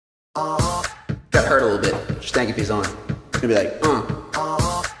Got hurt a little bit. Just think if he's on. He'll be like,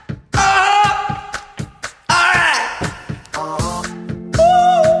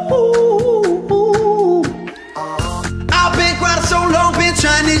 I've been crying so long, been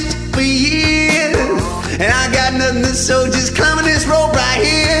trying this for years, and I got nothing to show, just climbing this rope right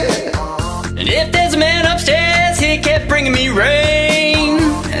here. And if there's a man upstairs, he kept bringing me rain,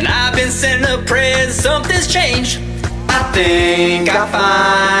 and I've been sending up prayers, something's changed. I think I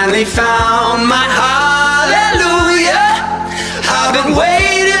finally found my hallelujah. I've been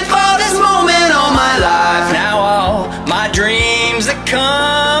waiting for this moment all my life. Now all my dreams are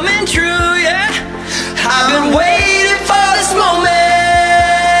coming true, yeah. I've been waiting for this moment.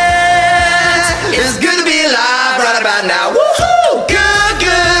 It's good to be alive right about now. Woohoo! Good,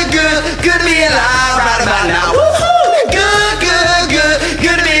 good, good, good to be alive right about now. Woohoo! Good, good, good,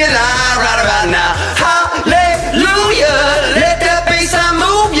 good to be alive right about now. Hallelujah! Let that bassline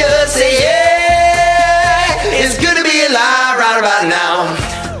move you. Say yeah! It's good to be alive right about now.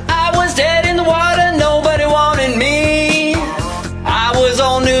 I was dead in the water, nobody wanted me. I was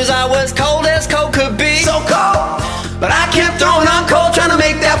old news, I was cold as cold could be. So cold! But I kept throwing on coal, trying to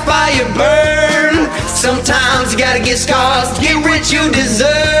make that fire burn. Sometimes you gotta get scars to get rich you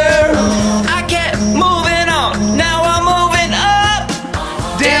deserve. I kept moving on, now I'm moving up.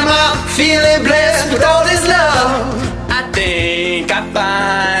 Damn, I'm feeling blessed with all this love. I think I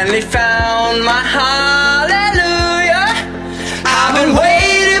finally found my hallelujah. I've been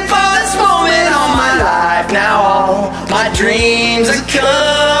waiting for this moment all my life. Now all my dreams are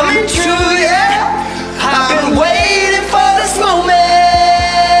coming true, yeah. I've been waiting for this moment.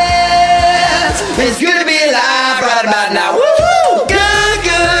 It's good to be alive right about now. Woohoo! Good,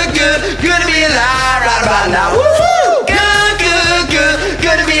 good, good, good to be alive right about now. Woohoo! Good, good, good,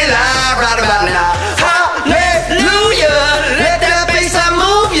 good to be alive right about now. Hallelujah! Let that bassline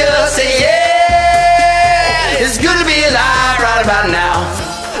move you. Say yeah! It's good to be alive right about now.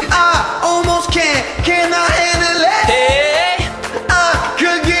 I almost cannot handle it. Hey, I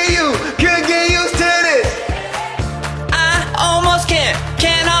could get used to this. I almost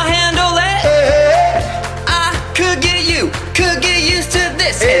cannot handle it. I could get used to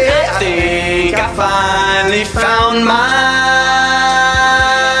this. And I think I finally found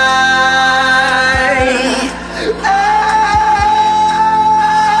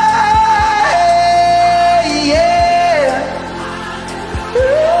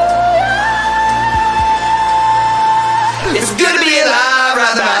It's good to be alive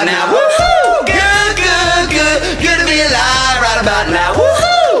right about now. Woohoo! Good, good, good, good to be alive right about now.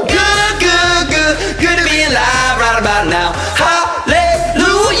 Woohoo! Good, good, good, good to be alive right about now.